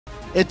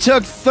It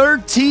took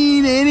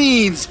 13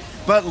 innings,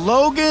 but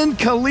Logan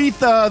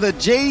Kaletha, the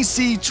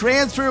JC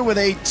transfer, with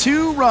a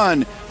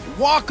 2-run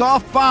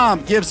walk-off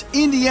bomb gives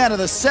Indiana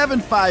the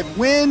 7-5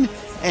 win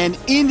and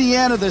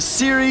Indiana the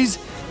series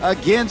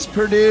against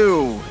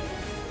Purdue.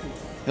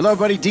 Hello,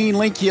 everybody. Dean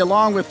Linke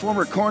along with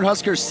former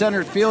Cornhuskers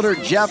center fielder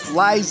Jeff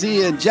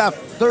Lizey. And Jeff,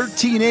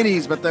 13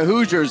 innings, but the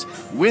Hoosiers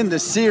win the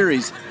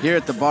series here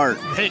at the Bart.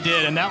 They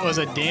did, and that was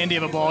a dandy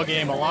of a ball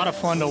game. A lot of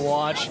fun to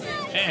watch.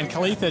 And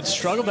Kaletha had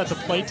struggled at the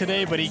plate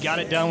today, but he got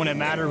it done when it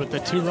mattered with the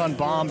 2-run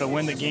bomb to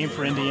win the game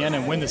for Indiana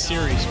and win the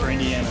series for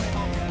Indiana.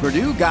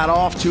 Purdue got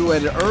off to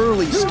an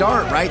early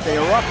start, right? They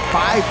were up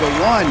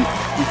 5-1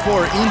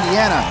 before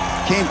Indiana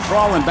came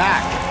crawling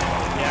back.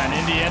 Yeah, and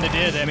Indiana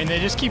did. I mean, they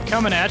just keep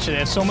coming at you. They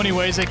have so many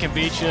ways they can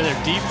beat you.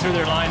 They're deep through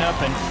their lineup,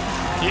 and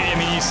I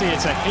mean, you see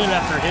it's a hit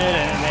after hit,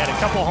 and they had a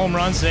couple home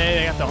runs today.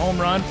 They got the home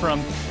run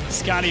from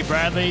Scotty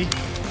Bradley.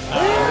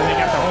 They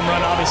got the home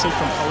run, obviously,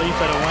 from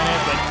Kaletha to win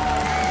it, but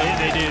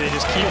they do. They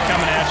just keep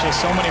coming at you.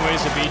 So many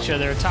ways to beat you.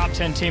 They're a top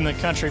 10 team in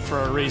the country for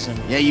a reason.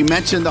 Yeah, you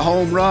mentioned the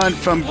home run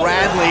from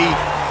Bradley.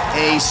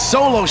 A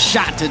solo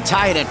shot to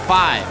tie it at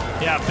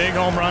 5. Yeah, big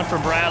home run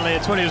from Bradley.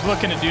 It's what he was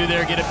looking to do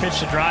there, get a pitch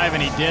to drive,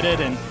 and he did it.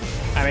 And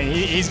I mean,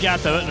 he's got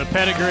the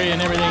pedigree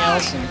and everything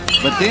else.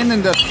 But then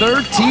in the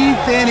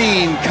 13th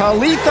inning,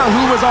 Kaletha,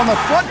 who was on the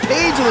front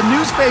page of the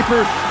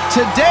newspaper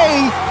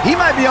today, he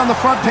might be on the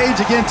front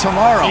page again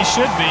tomorrow. He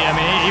should be. I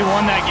mean, he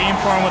won that game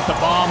for him with the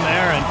bomb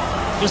there, and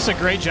just a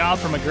great job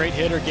from a great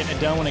hitter getting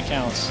it done when it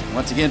counts.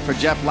 Once again, for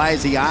Jeff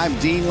Lizey, I'm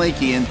Dean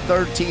Linke. In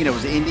 13, it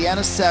was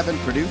Indiana 7,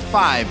 Purdue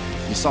 5.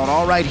 You saw it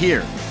all right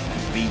here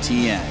at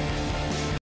BTN.